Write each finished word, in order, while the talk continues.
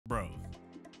Bros.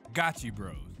 Gachi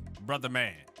bros. Brother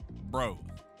man. Bros.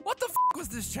 What the f was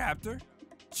this chapter?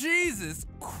 Jesus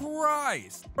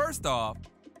Christ. First off,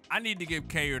 I need to give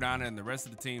Gachiakuta and the rest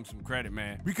of the team some credit,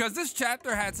 man, because this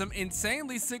chapter had some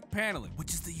insanely sick paneling,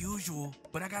 which is the usual,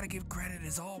 but I gotta give credit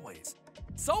as always.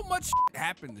 So much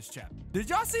happened this chapter. Did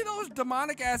y'all see those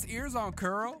demonic ass ears on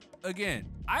Kuro? Again,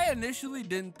 I initially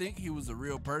didn't think he was a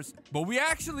real person, but we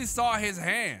actually saw his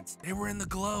hands. They were in the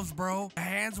gloves, bro. The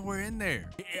hands were in there.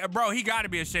 Bro, he gotta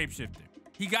be a shapeshifter.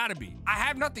 He gotta be. I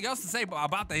have nothing else to say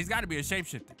about that. He's gotta be a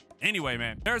shapeshifter. Anyway,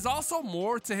 man, there's also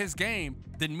more to his game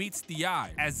than meets the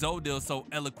eye, as Zodil so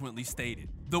eloquently stated.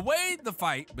 The way the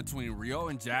fight between Ryo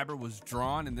and Jabber was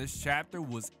drawn in this chapter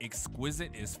was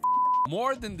exquisite as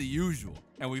more than the usual.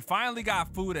 And we finally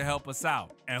got Fu to help us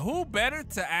out. And who better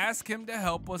to ask him to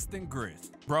help us than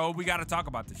Gris? Bro, we gotta talk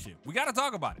about this shit. We gotta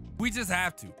talk about it. We just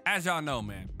have to. As y'all know,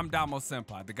 man, I'm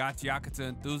DomoSenpai, the Gachiakuta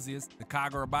enthusiast, the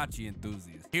Kagurabachi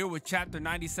enthusiast. Here with chapter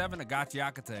 97 of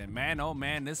Gachiakuta, and man, oh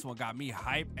man, this one got me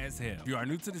hype as hell. If you are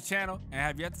new to the channel and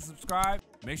have yet to subscribe,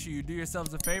 make sure you do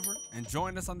yourselves a favor and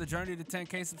join us on the journey to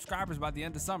 10K subscribers by the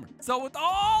end of summer. So with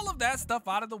all of that stuff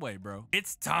out of the way, bro,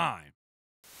 it's time.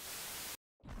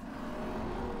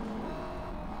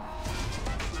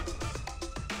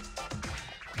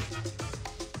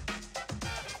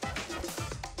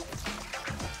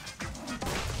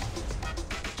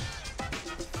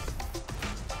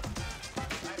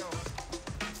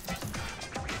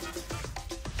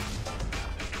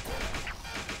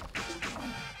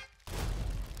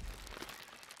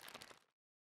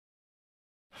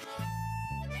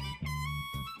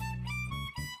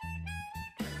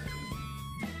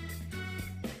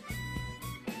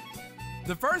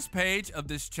 The first page of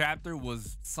this chapter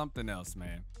was something else,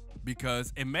 man,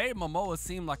 because it made Momoa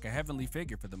seem like a heavenly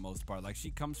figure for the most part, like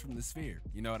she comes from the sphere,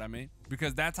 you know what I mean?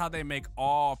 Because that's how they make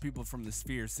all people from the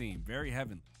sphere seem, very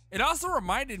heavenly. It also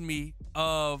reminded me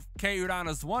of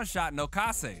Gachiakuta's one-shot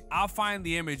Nokase. I'll find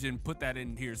the image and put that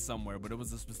in here somewhere, but it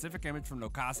was a specific image from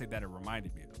Nokase that it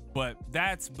reminded me of. But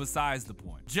that's besides the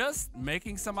point. Just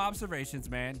making some observations,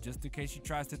 man, just in case she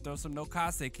tries to throw some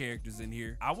Nokase characters in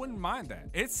here. I wouldn't mind that.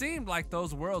 It seemed like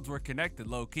those worlds were connected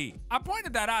low-key. I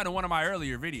pointed that out in one of my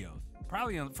earlier videos.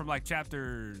 Probably from like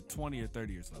chapter 20 or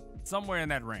 30 or something. Somewhere in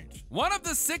that range. One of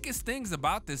the sickest things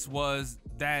about this was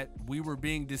that we were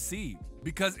being deceived,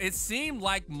 because it seemed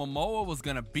like Momoa was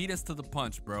gonna beat us to the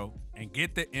punch, bro, and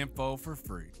get the info for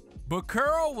free. But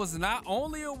Kuro was not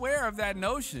only aware of that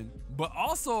notion, but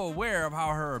also aware of how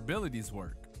her abilities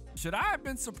work. Should I have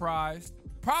been surprised?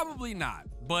 Probably not,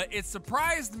 but it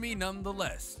surprised me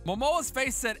nonetheless. Momoa's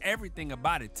face said everything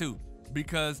about it too,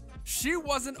 because she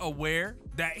wasn't aware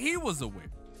that he was aware.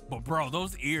 But bro,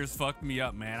 those ears fucked me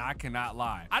up, man. I cannot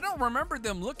lie. I don't remember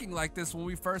them looking like this when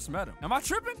we first met him. Am I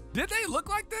tripping? Did they look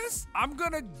like this? I'm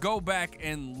gonna go back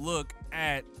and look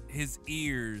at his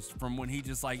ears from when he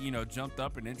just like, you know, jumped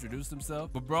up and introduced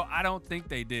himself. But bro, I don't think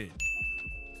they did.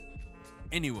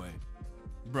 Anyway,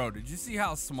 bro, did you see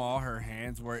how small her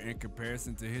hands were in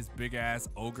comparison to his big ass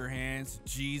ogre hands?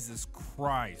 Jesus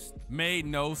Christ. Made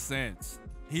no sense.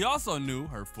 He also knew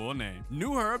her full name,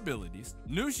 knew her abilities,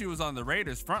 knew she was on the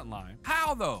Raiders' front line.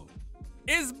 How though?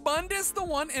 Is Bundus the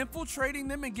one infiltrating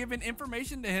them and giving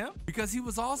information to him? Because he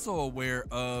was also aware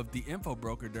of the info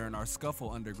broker during our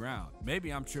scuffle underground.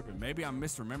 Maybe I'm tripping, maybe I'm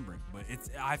misremembering, but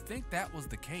I think that was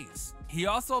the case. He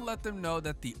also let them know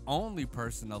that the only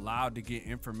person allowed to get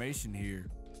information here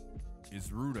is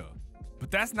Rudo. But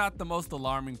that's not the most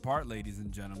alarming part, ladies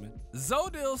and gentlemen.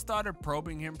 Zodil started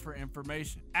probing him for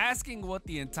information, asking what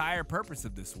the entire purpose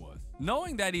of this was,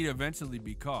 knowing that he'd eventually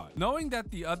be caught, knowing that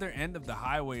the other end of the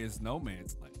highway is no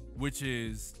man's land, which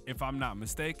is, if I'm not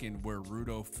mistaken, where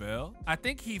Rudo fell. I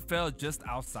think he fell just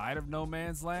outside of no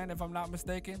man's land, if I'm not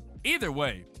mistaken. Either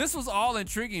way, this was all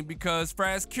intriguing because for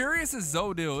as curious as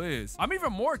Zodil is, I'm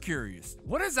even more curious.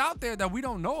 What is out there that we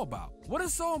don't know about? What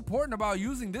is so important about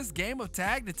using this game of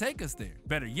tag to take us there?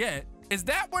 Better yet, is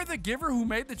that where the giver who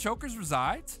made the chokers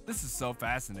resides? This is so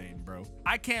fascinating, bro.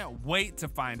 I can't wait to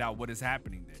find out what is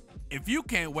happening there. If you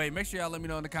can't wait, make sure y'all let me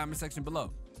know in the comment section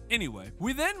below. Anyway,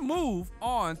 we then move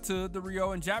on to the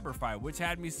Ryo and Jabber fight, which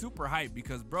had me super hyped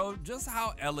because, bro, just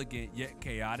how elegant yet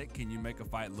chaotic can you make a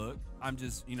fight look? I'm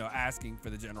just, you know, asking for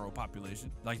the general population,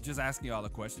 like just asking y'all a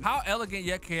question. How elegant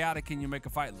yet chaotic can you make a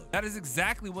fight look? That is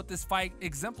exactly what this fight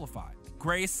exemplified.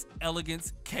 Grace,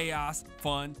 elegance, chaos,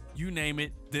 fun, you name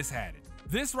it, this had it.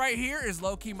 This right here is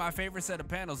low-key my favorite set of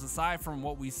panels aside from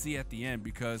what we see at the end,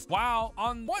 because while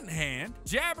on one hand,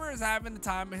 Jabber is having the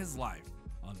time of his life,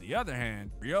 on the other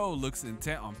hand, Ryo looks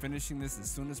intent on finishing this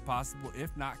as soon as possible,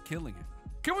 if not killing him.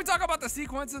 Can we talk about the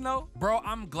sequencing though? Bro,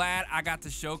 I'm glad I got to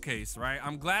showcase, right?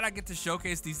 I'm glad I get to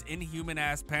showcase these inhuman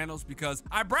ass panels because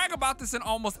I brag about this in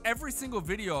almost every single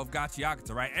video of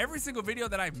Gachiakuta, right? Every single video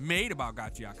that I've made about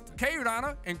Gachiakuta.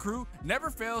 K-Udana and crew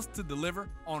never fails to deliver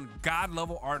on god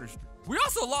level artistry. We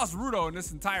also lost Rudo in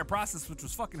this entire process, which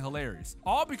was fucking hilarious.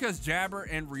 All because Jabber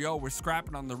and Ryo were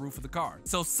scrapping on the roof of the car.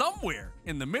 So somewhere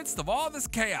in the midst of all this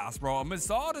chaos, bro, amidst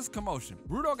all this commotion,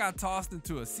 Rudo got tossed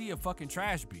into a sea of fucking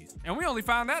trash beasts. And we only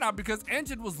found that out because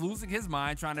Engine was losing his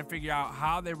mind trying to figure out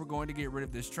how they were going to get rid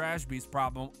of this trash beast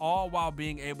problem, all while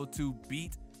being able to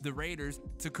beat the Raiders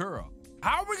to Kuro.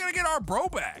 How are we gonna get our bro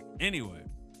back? Anyway.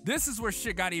 This is where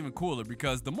shit got even cooler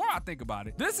because the more I think about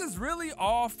it, this is really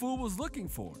all Fu was looking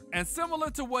for. And similar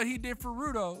to what he did for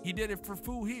Rudo, he did it for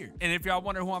Fu here. And if y'all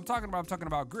wonder who I'm talking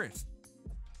about Gris.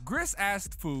 Gris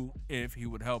asked Fu if he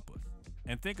would help us.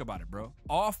 And think about it, bro.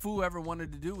 All Fu ever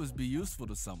wanted to do was be useful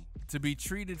to someone, to be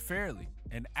treated fairly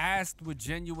and asked with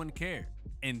genuine care.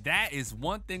 And that is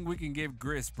one thing we can give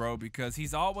Gris, bro, because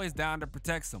he's always down to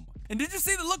protect someone. And did you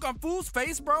see the look on Fu's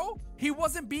face, bro? He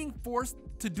wasn't being forced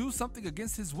to do something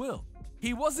against his will.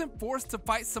 He wasn't forced to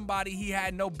fight somebody he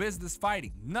had no business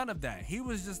fighting. None of that. He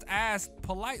was just asked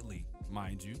politely,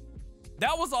 mind you.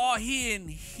 That was all he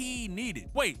needed.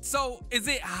 Wait, so is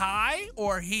it HII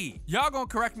or he? Y'all gonna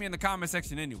correct me in the comment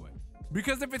section anyway.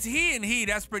 Because if it's he and he,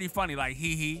 that's pretty funny. Like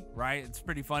he, right? It's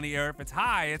pretty funny. Or if it's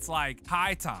HII, it's like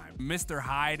high time. Mr.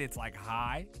 Hyde, it's like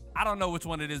high. I don't know which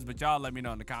one it is, but y'all let me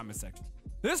know in the comment section.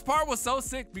 This part was so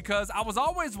sick because I was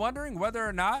always wondering whether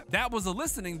or not that was a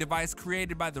listening device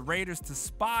created by the Raiders to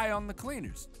spy on the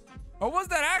cleaners. Or was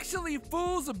that actually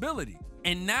Fu's ability?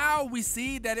 And now we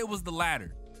see that it was the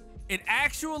latter. It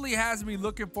actually has me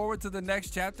looking forward to the next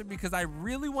chapter because I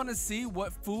really want to see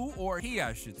what Fu, or he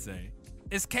I should say,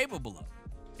 is capable of.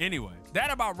 Anyway,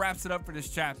 that about wraps it up for this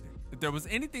chapter. If there was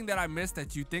anything that I missed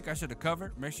that you think I should have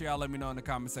covered, make sure y'all let me know in the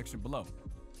comment section below.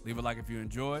 Leave a like if you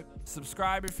enjoyed,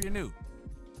 subscribe if you're new.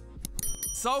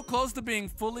 So close to being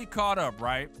fully caught up,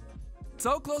 right?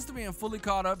 So close to being fully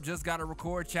caught up, just gotta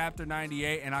record chapter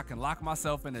 98 and I can lock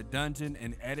myself in a dungeon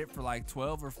and edit for like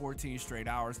 12 or 14 straight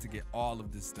hours to get all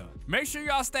of this done. Make sure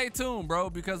y'all stay tuned, bro,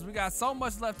 because we got so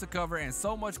much left to cover and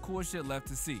so much cool shit left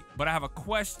to see. But I have a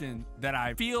question that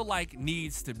I feel like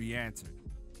needs to be answered.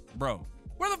 Bro,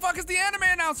 where the fuck is the anime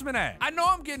announcement at? I know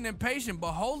I'm getting impatient,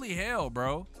 but holy hell,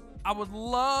 bro. I would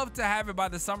love to have it by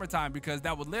the summertime because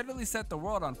that would literally set the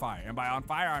world on fire. And by on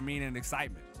fire, I mean in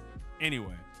excitement.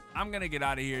 Anyway, I'm gonna get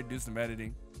out of here, do some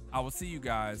editing. I will see you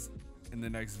guys in the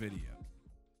next video.